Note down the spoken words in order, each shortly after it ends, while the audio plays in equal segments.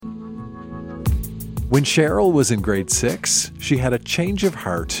When Cheryl was in grade 6, she had a change of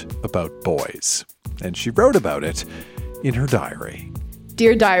heart about boys, and she wrote about it in her diary.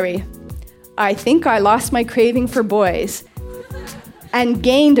 Dear Diary, I think I lost my craving for boys and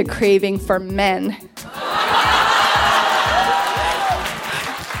gained a craving for men.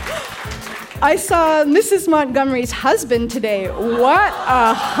 I saw Mrs. Montgomery's husband today. What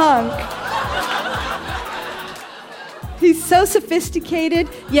a hunk. He's so sophisticated,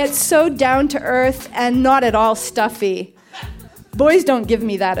 yet so down to earth and not at all stuffy. Boys don't give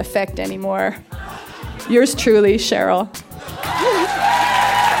me that effect anymore. Yours truly, Cheryl.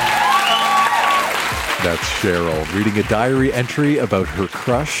 That's Cheryl reading a diary entry about her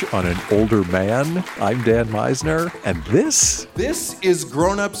crush on an older man. I'm Dan Meisner, and this is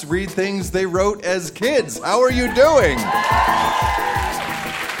Grown-Ups Read Things They Wrote as Kids. How are you doing?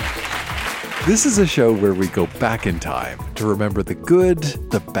 This is a show where we go back in time to remember the good,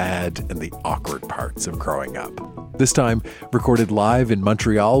 the bad, and the awkward parts of growing up. This time, recorded live in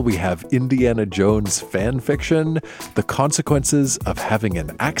Montreal, we have Indiana Jones fan fiction, the consequences of having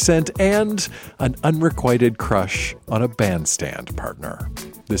an accent, and an unrequited crush on a bandstand partner.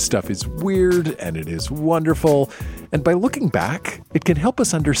 This stuff is weird and it is wonderful, and by looking back, it can help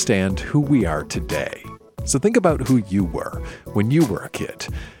us understand who we are today. So think about who you were when you were a kid,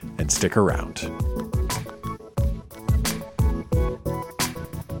 and stick around.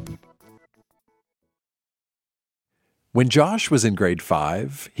 When Josh was in grade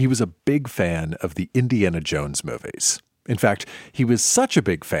 5, he was a big fan of the Indiana Jones movies. In fact, he was such a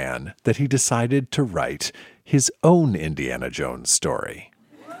big fan that he decided to write his own Indiana Jones story.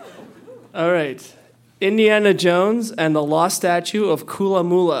 All right. Indiana Jones and the Lost Statue of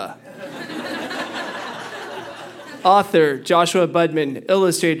Kulamula. Author, Joshua Budman.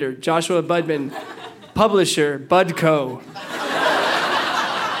 Illustrator, Joshua Budman. Publisher, Budco.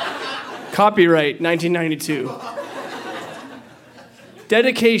 Copyright, 1992.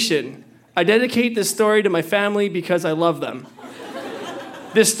 Dedication. I dedicate this story to my family because I love them.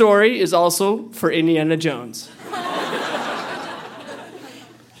 This story is also for Indiana Jones.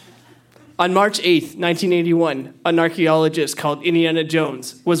 On March 8th, 1981, an archaeologist called Indiana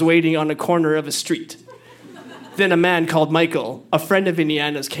Jones was waiting on a corner of a street. Then a man called Michael, a friend of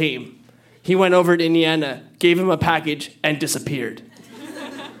Indiana's, came. He went over to Indiana, gave him a package, and disappeared.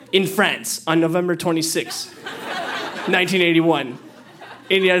 In France, on November 26, 1981,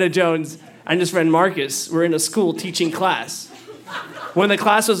 Indiana Jones and his friend Marcus were in a school teaching class. When the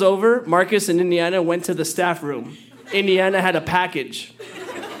class was over, Marcus and Indiana went to the staff room. Indiana had a package.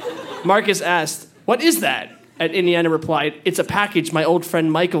 Marcus asked, "What is that?" And Indiana replied, "It's a package my old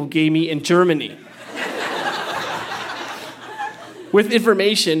friend Michael gave me in Germany." With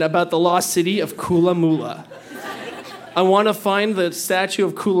information about the lost city of Kulamula. I want to find the statue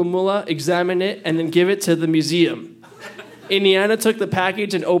of Kulamula, examine it, and then give it to the museum. Indiana took the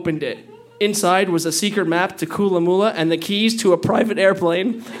package and opened it. Inside was a secret map to Kulamula and the keys to a private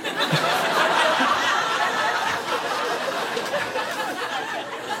airplane.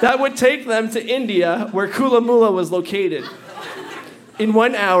 That would take them to India, where Kulamula was located. In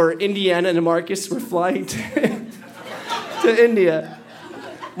 1 hour, Indiana and Marcus were flying to India.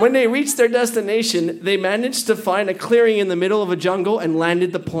 When they reached their destination, they managed to find a clearing in the middle of a jungle and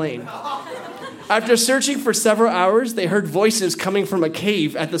landed the plane. After searching for several hours, they heard voices coming from a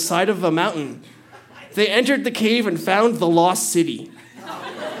cave at the side of a mountain. They entered the cave and found the lost city.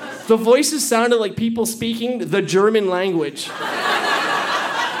 The voices sounded like people speaking the German language.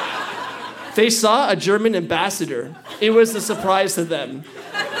 They saw a German ambassador. It was a surprise to them.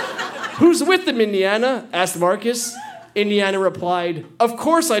 "Who's with them, Indiana?" asked Marcus. Indiana replied, "Of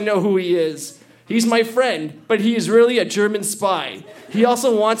course I know who he is. He's my friend, but he is really a German spy. He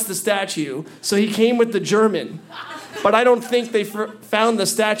also wants the statue, so he came with the German. But I don't think they found the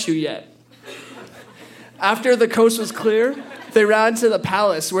statue yet." After the coast was clear, they ran to the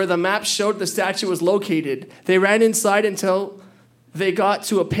palace where the map showed the statue was located. They ran inside until they got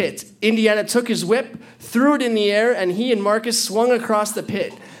to a pit. Indiana took his whip, threw it in the air, and he and Marcus swung across the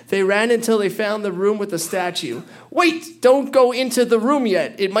pit. They ran until they found the room with the statue. "Wait, don't go into the room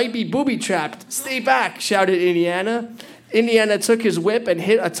yet. It might be booby-trapped. Stay back," shouted Indiana. Indiana took his whip and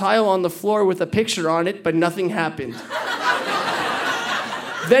hit a tile on the floor with a picture on it, but nothing happened.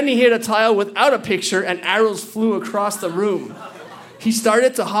 Then he hit a tile without a picture, and arrows flew across the room. He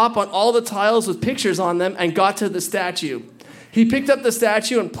started to hop on all the tiles with pictures on them and got to the statue. He picked up the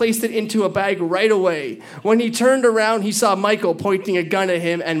statue and placed it into a bag right away. When he turned around, he saw Michael pointing a gun at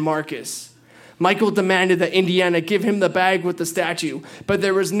him and Marcus. Michael demanded that Indiana give him the bag with the statue, but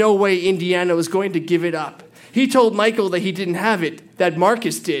there was no way Indiana was going to give it up. He told Michael that he didn't have it, that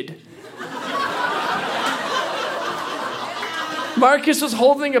Marcus did. Marcus was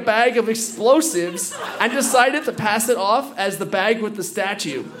holding a bag of explosives and decided to pass it off as the bag with the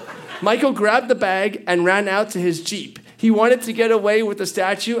statue. Michael grabbed the bag and ran out to his Jeep. He wanted to get away with the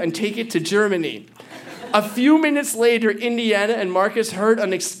statue and take it to Germany. A few minutes later, Indiana and Marcus heard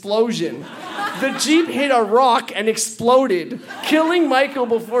an explosion. The Jeep hit a rock and exploded, killing Michael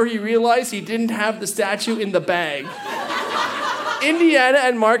before he realized he didn't have the statue in the bag. Indiana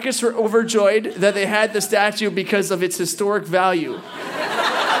and Marcus were overjoyed that they had the statue because of its historic value.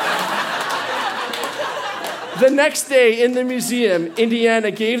 The next day in the museum,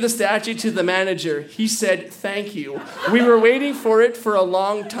 Indiana gave the statue to the manager. He said, "Thank you. We were waiting for it for a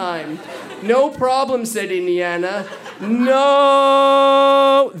long time." "No problem," said Indiana.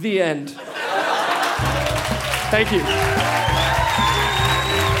 "No." The end. Thank you.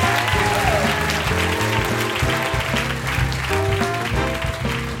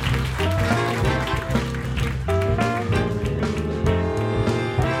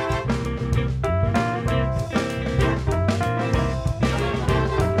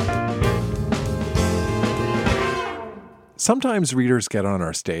 Sometimes readers get on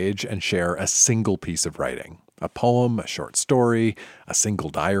our stage and share a single piece of writing, a poem, a short story, a single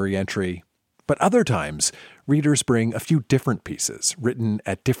diary entry. But other times, readers bring a few different pieces written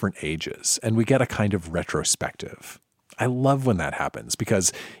at different ages, and we get a kind of retrospective. I love when that happens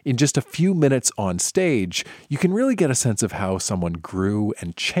because in just a few minutes on stage, you can really get a sense of how someone grew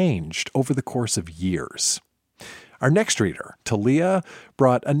and changed over the course of years. Our next reader, Talia,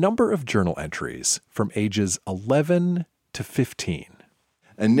 brought a number of journal entries from ages 11 to 15.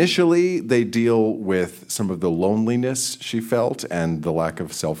 Initially, they deal with some of the loneliness she felt and the lack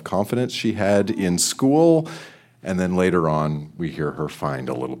of self-confidence she had in school. And then later on, we hear her find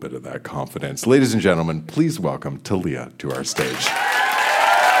a little bit of that confidence. Ladies and gentlemen, please welcome Talia to our stage.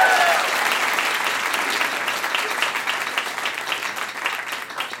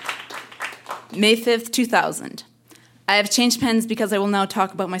 May 5th, 2000. I have changed pens because I will now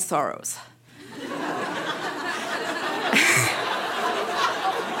talk about my sorrows.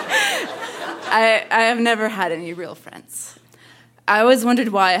 I have never had any real friends. I always wondered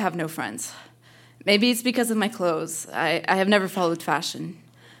why I have no friends. Maybe it's because of my clothes. I have never followed fashion.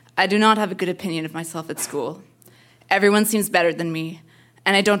 I do not have a good opinion of myself at school. Everyone seems better than me,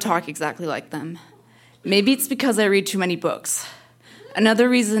 and I don't talk exactly like them. Maybe it's because I read too many books. Another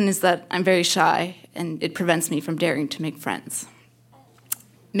reason is that I'm very shy, and it prevents me from daring to make friends.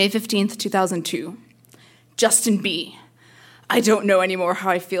 May 15th, 2002. Justin B. I don't know anymore how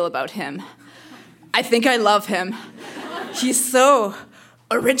I feel about him. I think I love him. He's so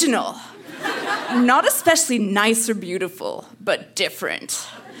original. Not especially nice or beautiful, but different.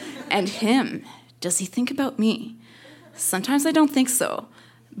 And him, does he think about me? Sometimes I don't think so.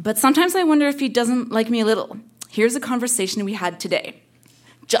 But sometimes I wonder if he doesn't like me a little. Here's a conversation we had today.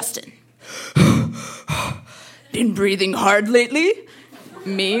 Justin. Been breathing hard lately?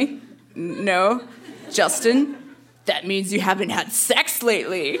 Me? No. Justin? That means you haven't had sex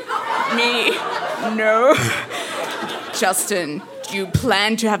lately. Me? No. Justin, do you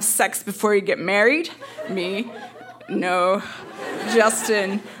plan to have sex before you get married? Me? No.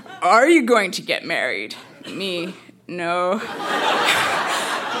 Justin, are you going to get married? Me? No.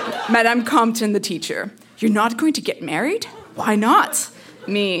 Madame Compton, the teacher. You're not going to get married? Why not?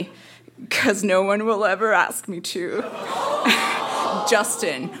 Me? Because no one will ever ask me to.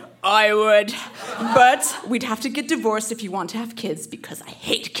 Justin, I would. But we'd have to get divorced if you want to have kids because I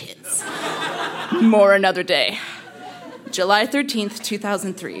hate kids. More another day. July 13th,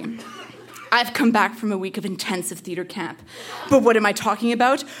 2003. I've come back from a week of intensive theater camp. But what am I talking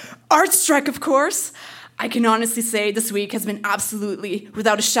about? Art strike, of course. I can honestly say this week has been absolutely,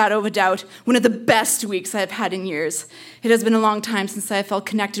 without a shadow of a doubt, one of the best weeks I've had in years. It has been a long time since I felt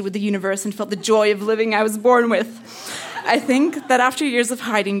connected with the universe and felt the joy of living I was born with. I think that after years of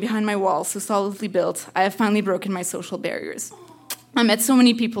hiding behind my wall so solidly built, I have finally broken my social barriers. I met so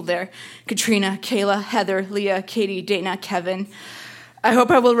many people there. Katrina, Kayla, Heather, Leah, Katie, Dana, Kevin. I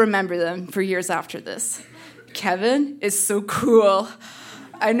hope I will remember them for years after this. Kevin is so cool.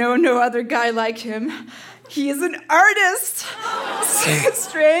 I know no other guy like him. He is an artist. So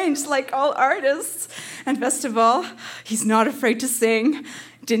strange, like all artists. And best of all, he's not afraid to sing.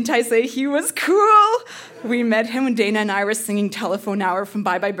 Didn't I say he was cool? We met him when Dana and I were singing Telephone Hour from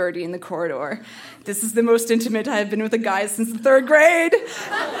Bye Bye Birdie in the corridor. This is the most intimate I have been with a guy since the 3rd grade.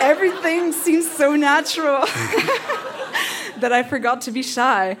 Everything seems so natural that I forgot to be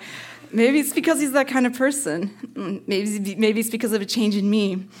shy. Maybe it's because he's that kind of person. Maybe it's because of a change in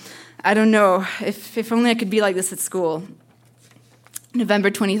me. I don't know. If only I could be like this at school.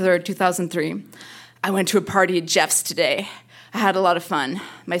 November 23rd, 2003. I went to a party at Jeff's today. I had a lot of fun.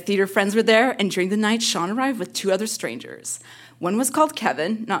 My theater friends were there, and during the night, Sean arrived with 2 other strangers. One was called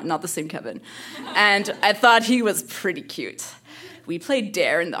Kevin, not the same Kevin, and I thought he was pretty cute. We played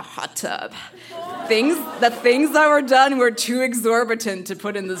Dare in the hot tub. The things that were done were too exorbitant to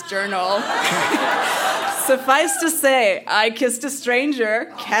put in this journal. Suffice to say, I kissed a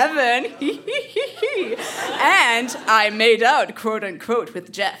stranger, Kevin, and I made out, quote unquote,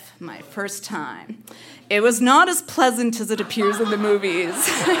 with Jeff, my first time. It was not as pleasant as it appears in the movies.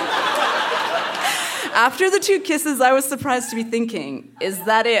 After the 2 kisses, I was surprised to be thinking, is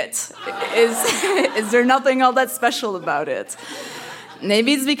that it? Is there nothing all that special about it?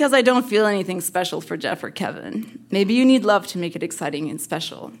 Maybe it's because I don't feel anything special for Jeff or Kevin. Maybe you need love to make it exciting and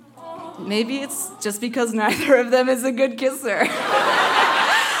special. Maybe it's just because neither of them is a good kisser.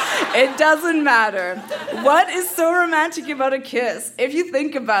 It doesn't matter. What is so romantic about a kiss? If you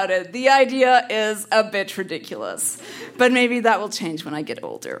think about it, the idea is a bit ridiculous. But maybe that will change when I get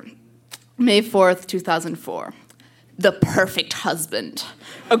older. May 4th, 2004. The perfect husband,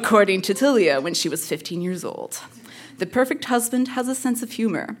 according to Talia when she was 15 years old. The perfect husband has a sense of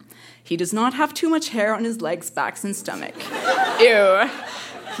humor. He does not have too much hair on his legs, backs, and stomach. Ew.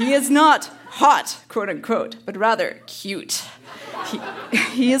 He is not hot, quote unquote, but rather cute.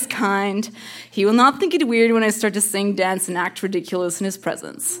 He is kind. He will not think it weird when I start to sing, dance, and act ridiculous in his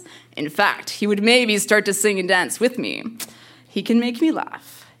presence. In fact, he would maybe start to sing and dance with me. He can make me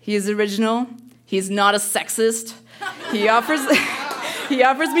laugh. He is original. He is not a sexist. He offers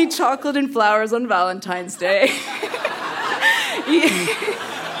me chocolate and flowers on Valentine's Day.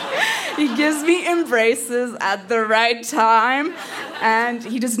 He gives me embraces at the right time. And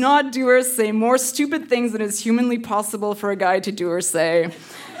he does not do or say more stupid things than is humanly possible for a guy to do or say.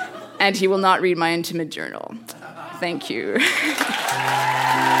 And he will not read my intimate journal. Thank you.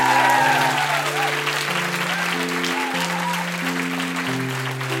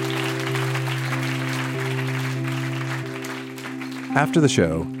 After the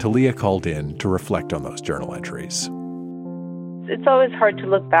show, Talia called in to reflect on those journal entries. It's always hard to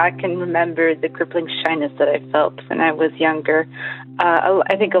look back and remember the crippling shyness that I felt when I was younger.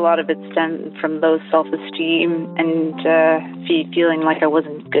 I think a lot of it stemmed from low self-esteem and feeling like I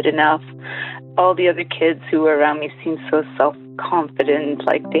wasn't good enough. All the other kids who were around me seemed so self-confident,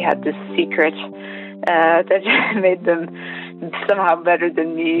 like they had this secret that made them somehow better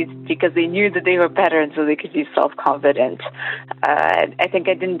than me because they knew that they were better and so they could be self-confident. I think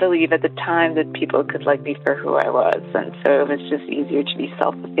I didn't believe at the time that people could like me for who I was, and so it was just easier to be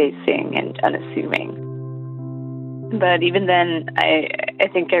self-effacing and unassuming. But even then, I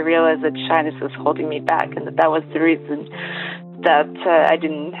think I realized that shyness was holding me back, and that was the reason that I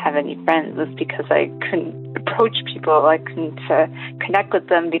didn't have any friends, was because I couldn't approach people. I couldn't connect with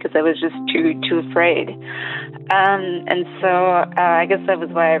them because I was just too afraid. And so I guess that was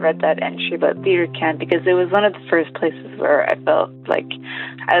why I read that entry about theater camp, because it was one of the first places where I felt like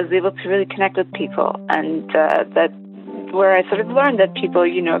I was able to really connect with people, and that where I sort of learned that people,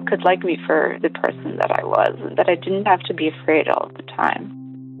 could like me for the person that I was, and that I didn't have to be afraid all the time.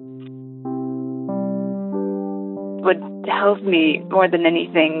 What helped me more than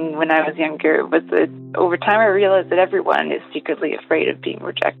anything when I was younger was that over time I realized that everyone is secretly afraid of being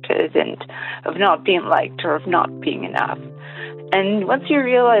rejected and of not being liked or of not being enough. And once you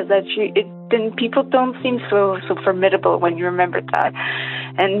realize that, then people don't seem so formidable when you remember that.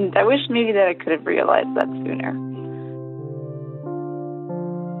 And I wish maybe that I could have realized that sooner.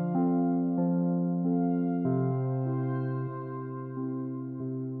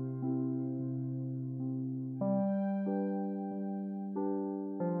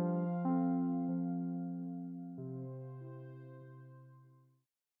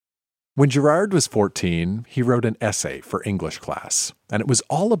 When Gerard was 14, he wrote an essay for English class, and it was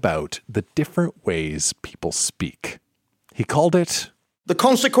all about the different ways people speak. He called it The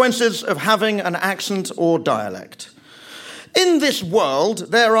Consequences of Having an Accent or Dialect. In this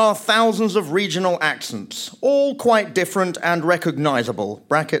world, there are thousands of regional accents, all quite different and recognizable,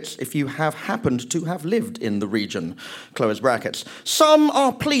 brackets, if you have happened to have lived in the region, close brackets. Some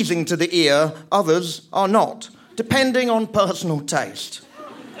are pleasing to the ear, others are not, depending on personal taste.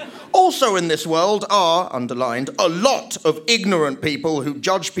 Also in this world are, underlined, a lot of ignorant people who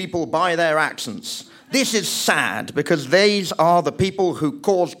judge people by their accents. This is sad, because these are the people who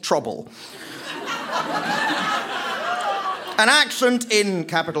cause trouble. An accent, in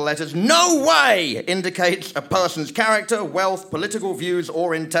capital letters, no way indicates a person's character, wealth, political views,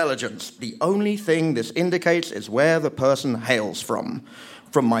 or intelligence. The only thing this indicates is where the person hails from.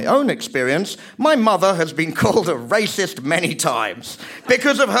 From my own experience, my mother has been called a racist many times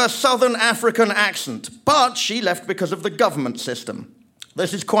because of her Southern African accent, but she left because of the government system.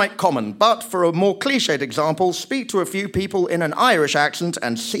 This is quite common, but for a more cliched example, speak to a few people in an Irish accent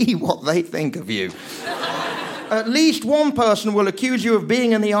and see what they think of you. At least one person will accuse you of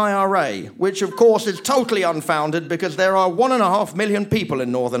being in the IRA, which of course is totally unfounded because there are 1.5 million people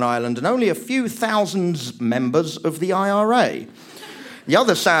in Northern Ireland and only a few thousand members of the IRA. The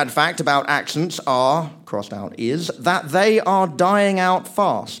other sad fact about accents is that they are dying out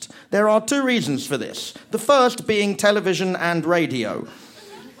fast. There are two reasons for this. The first being television and radio.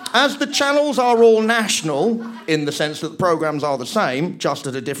 As the channels are all national, in the sense that the programs are the same, just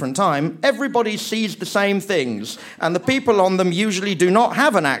at a different time, everybody sees the same things, and the people on them usually do not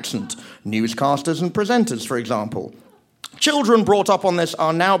have an accent. Newscasters and presenters, for example. Children brought up on this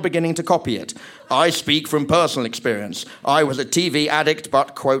are now beginning to copy it. I speak from personal experience. I was a TV addict,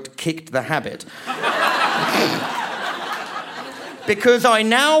 but, quote, kicked the habit. Because I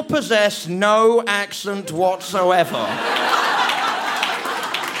now possess no accent whatsoever.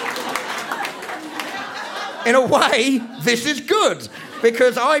 In a way, this is good,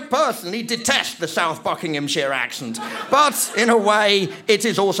 because I personally detest the South Buckinghamshire accent. But, in a way, it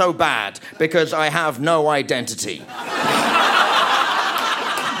is also bad, because I have no identity.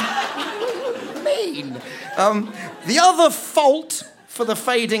 Mean. The other fault for the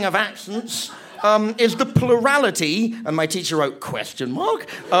fading of accents is the plurality, and my teacher wrote question mark,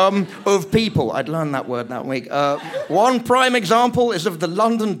 of people. I'd learned that word that week. One prime example is of the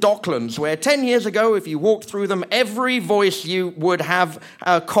London Docklands, where 10 years ago, if you walked through them, every voice you would have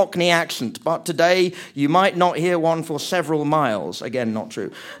a Cockney accent. But today, you might not hear one for several miles. Again, not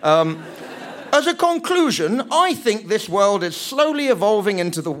true. As a conclusion, I think this world is slowly evolving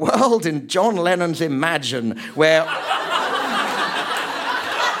into the world in John Lennon's Imagine, where...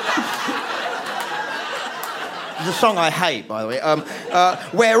 The song I hate, by the way,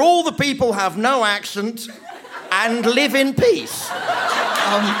 where all the people have no accent and live in peace.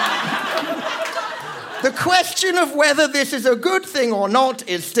 The question of whether this is a good thing or not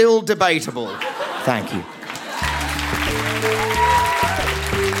is still debatable. Thank you.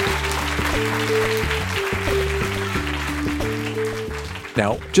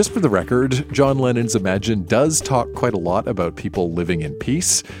 Now, just for the record, John Lennon's Imagine does talk quite a lot about people living in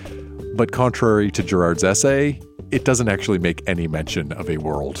peace, but contrary to Gerard's essay, it doesn't actually make any mention of a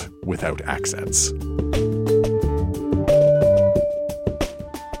world without accents.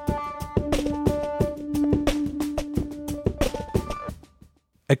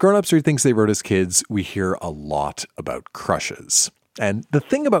 At Grown Ups Read Things They Wrote as Kids, we hear a lot about crushes. And the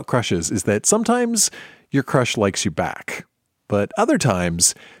thing about crushes is that sometimes your crush likes you back, but other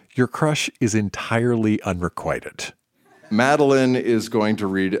times your crush is entirely unrequited. Madeline is going to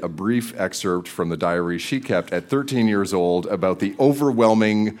read a brief excerpt from the diary she kept at 13 years old about the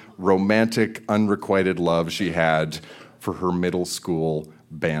overwhelming, romantic, unrequited love she had for her middle school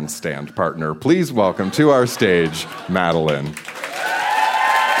bandstand partner. Please welcome to our stage, Madeline.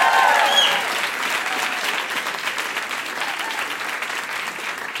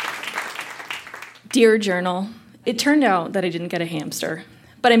 Dear Journal, it turned out that I didn't get a hamster,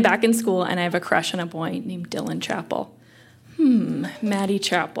 but I'm back in school and I have a crush on a boy named Dylan Chappell. Maddie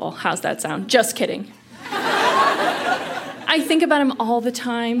Chappell. How's that sound? Just kidding. I think about him all the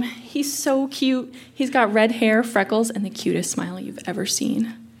time. He's so cute. He's got red hair, freckles, and the cutest smile you've ever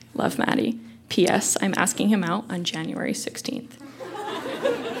seen. Love, Maddie. P.S. I'm asking him out on January 16th.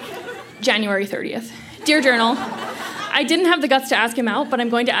 January 30th. Dear Journal, I didn't have the guts to ask him out, but I'm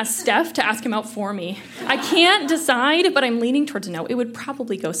going to ask Steph to ask him out for me. I can't decide, but I'm leaning towards a no. It would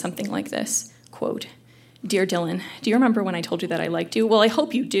probably go something like this. Quote, Dear Dylan, do you remember when I told you that I liked you? Well, I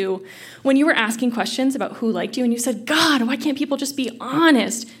hope you do. When you were asking questions about who liked you and you said, God, why can't people just be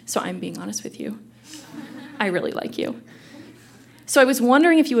honest? So I'm being honest with you. I really like you. So I was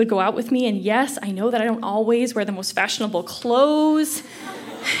wondering if you would go out with me, and yes, I know that I don't always wear the most fashionable clothes.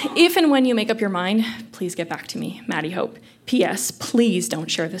 If and when you make up your mind, please get back to me, Maddie Hope. P.S. Please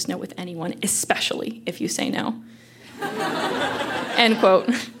don't share this note with anyone, especially if you say no. End quote.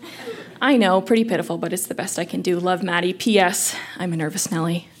 I know, pretty pitiful, but it's the best I can do. Love, Maddie. P.S. I'm a nervous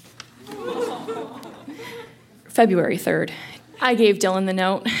Nelly. February 3rd. I gave Dylan the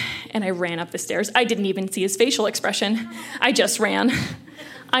note, and I ran up the stairs. I didn't even see his facial expression. I just ran.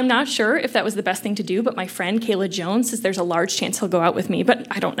 I'm not sure if that was the best thing to do, but my friend Kayla Jones says there's a large chance he'll go out with me, but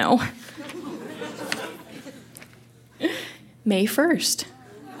I don't know. May 1st.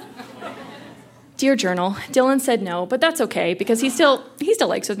 Dear Journal, Dylan said no, but that's okay because he still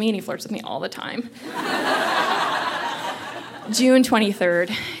likes with me and he flirts with me all the time. June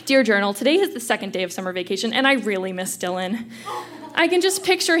 23rd. Dear Journal, today is the second day of summer vacation, and I really miss Dylan. I can just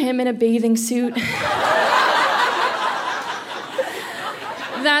picture him in a bathing suit.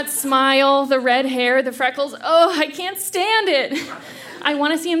 That smile, the red hair, the freckles. Oh, I can't stand it. I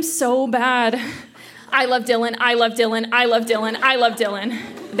want to see him so bad. I love Dylan, I love Dylan, I love Dylan, I love Dylan.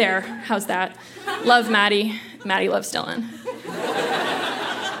 There, how's that? Love Maddie. Maddie loves Dylan.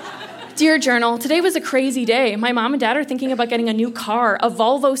 Dear Journal, today was a crazy day. My mom and dad are thinking about getting a new car, a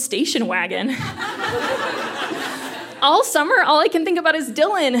Volvo station wagon. All summer, all I can think about is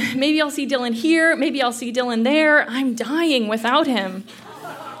Dylan. Maybe I'll see Dylan here, maybe I'll see Dylan there. I'm dying without him.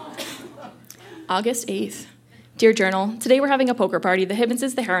 August 8th. Dear Journal, today we're having a poker party. The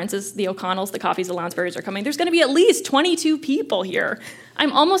Hibbenses, the Herronses, the O'Connells, the Coffees, the Lounsburys are coming. There's going to be at least 22 people here.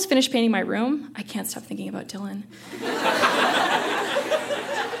 I'm almost finished painting my room. I can't stop thinking about Dylan.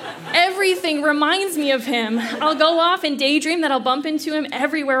 Everything reminds me of him. I'll go off and daydream that I'll bump into him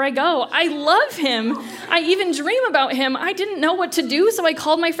everywhere I go. I love him. I even dream about him. I didn't know what to do, so I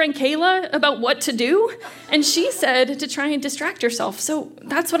called my friend Kayla about what to do, and she said to try and distract herself, so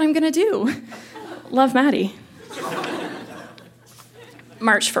that's what I'm going to do. Love, Maddie.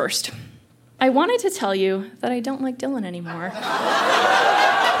 March 1st. I wanted to tell you that I don't like Dylan anymore.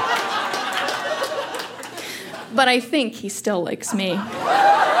 But I think he still likes me.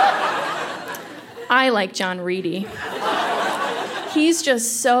 I like John Reedy. He's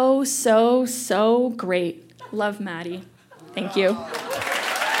just so great. Love, Maddie. Thank you.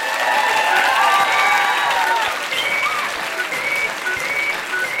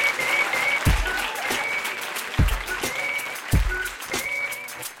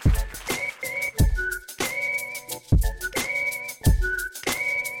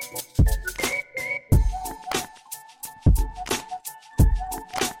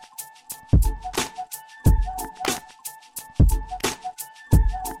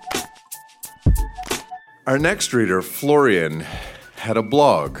 Our next reader, Florian, had a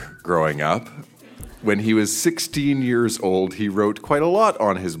blog growing up. When he was 16 years old, he wrote quite a lot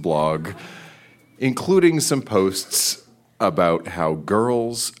on his blog, including some posts about how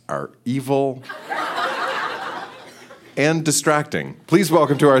girls are evil and distracting. Please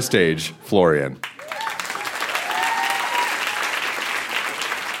welcome to our stage, Florian.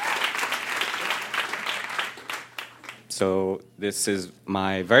 So this is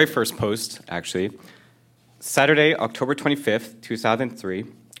my very first post, actually. Saturday, October 25th, 2003.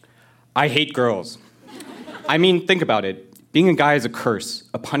 I hate girls. I mean, think about it. Being a guy is a curse,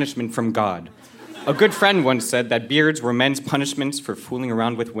 a punishment from God. A good friend once said that beards were men's punishments for fooling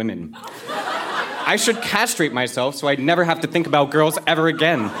around with women. I should castrate myself so I'd never have to think about girls ever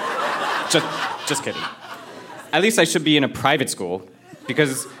again. Just kidding. At least I should be in a private school,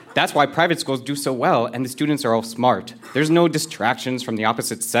 because that's why private schools do so well, and the students are all smart. There's no distractions from the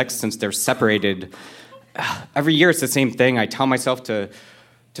opposite sex since they're separated. Every year it's the same thing. I tell myself to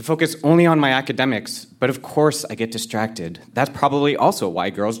focus only on my academics, but of course I get distracted. That's probably also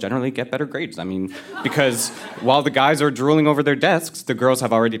why girls generally get better grades. I mean, because while the guys are drooling over their desks, the girls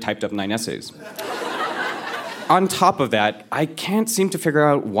have already typed up 9 essays. On top of that, I can't seem to figure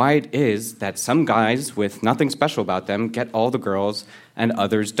out why it is that some guys with nothing special about them get all the girls and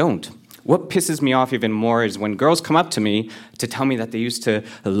others don't. What pisses me off even more is when girls come up to me to tell me that they used to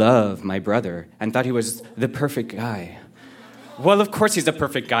love my brother and thought he was the perfect guy. Well, of course he's the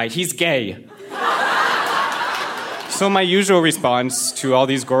perfect guy. He's gay. So my usual response to all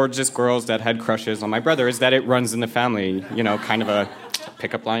these gorgeous girls that had crushes on my brother is that it runs in the family, you know, kind of a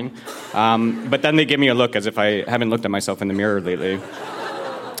pickup line. But then they give me a look as if I haven't looked at myself in the mirror lately.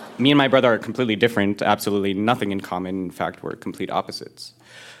 Me and my brother are completely different, absolutely nothing in common. In fact, we're complete opposites.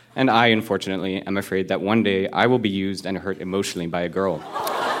 And I, unfortunately, am afraid that one day I will be used and hurt emotionally by a girl.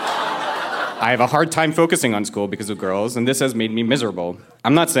 I have a hard time focusing on school because of girls, and this has made me miserable.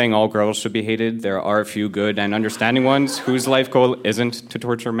 I'm not saying all girls should be hated. There are a few good and understanding ones whose life goal isn't to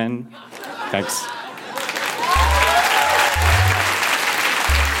torture men. Thanks.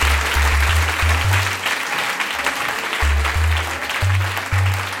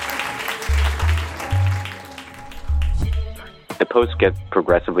 The posts get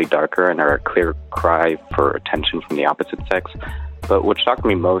progressively darker and are a clear cry for attention from the opposite sex. But what shocked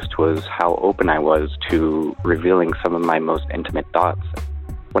me most was how open I was to revealing some of my most intimate thoughts.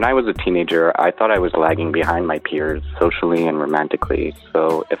 When I was a teenager, I thought I was lagging behind my peers socially and romantically.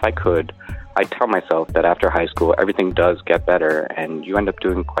 So if I could, I'd tell myself that after high school, everything does get better and you end up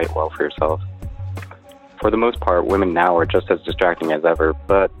doing quite well for yourself. For the most part, women now are just as distracting as ever,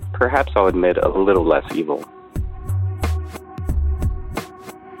 but perhaps I'll admit a little less evil.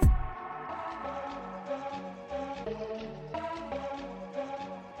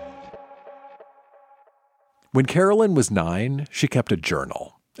 When Carolyn was 9, she kept a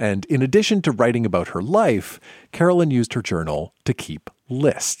journal. And in addition to writing about her life, Carolyn used her journal to keep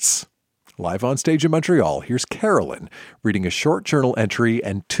lists. Live on stage in Montreal, here's Carolyn reading a short journal entry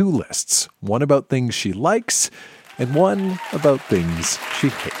and 2 lists, one about things she likes and one about things she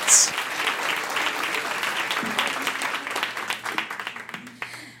hates.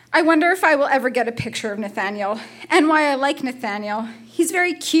 I wonder if I will ever get a picture of Nathaniel and why I like Nathaniel. He's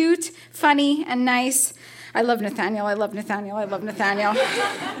very cute, funny, and nice. I love Nathaniel, I love Nathaniel, I love Nathaniel.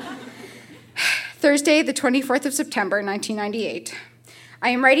 Thursday, the 24th of September, 1998. I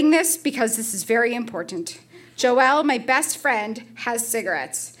am writing this because this is very important. Joelle, my best friend, has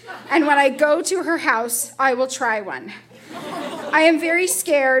cigarettes. And when I go to her house, I will try one. I am very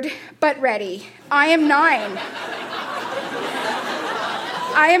scared, but ready. I am 9.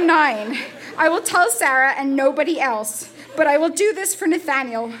 I will tell Sarah and nobody else, but I will do this for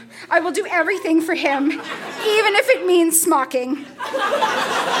Nathaniel. I will do everything for him, even if it means smocking.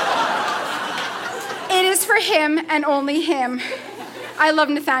 It is for him and only him. I love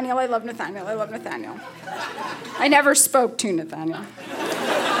Nathaniel, I love Nathaniel, I love Nathaniel. I never spoke to Nathaniel.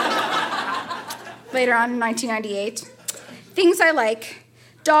 Later on in 1998, things I like: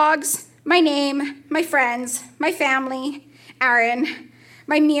 dogs, my name, my friends, my family, Aaron,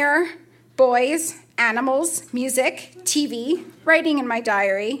 my mirror, boys, animals, music, TV, writing in my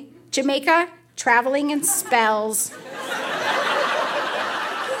diary, Jamaica, traveling, and spells.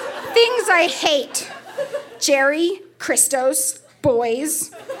 Things I hate: Jerry, Christos,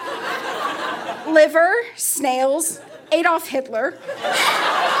 boys, liver, snails, Adolf Hitler,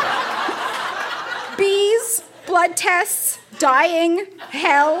 bees, blood tests, dying,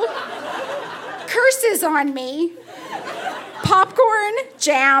 hell, curses on me, popcorn,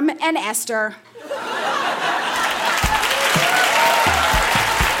 jam, and Esther.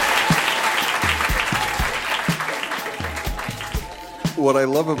 What I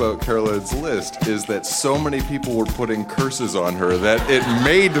love about Carolyn's list is that so many people were putting curses on her that it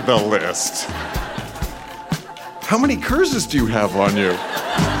made the list. How many curses do you have on you?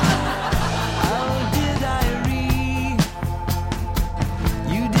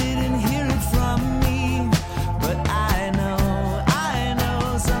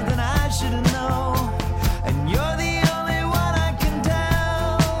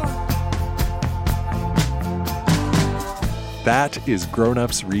 That is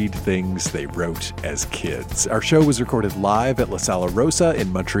Grown-Ups Read Things They Wrote as Kids. Our show was recorded live at La Sala Rossa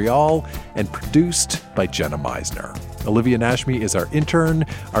in Montreal and produced by Jenna Meisner. Olivia Nashmi is our intern.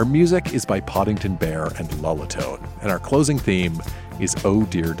 Our music is by Poddington Bear and Lullitone. And our closing theme is Oh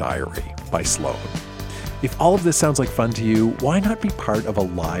Dear Diary by Sloan. If all of this sounds like fun to you, why not be part of a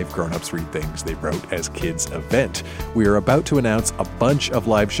live Grown-Ups Read Things They Wrote as Kids event? We are about to announce a bunch of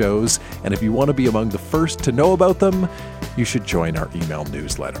live shows, and if you want to be among the first to know about them, you should join our email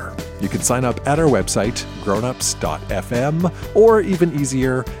newsletter. You can sign up at our website, grownups.fm, or even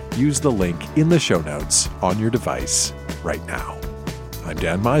easier, use the link in the show notes on your device right now. I'm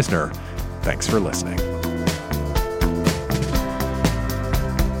Dan Meisner. Thanks for listening.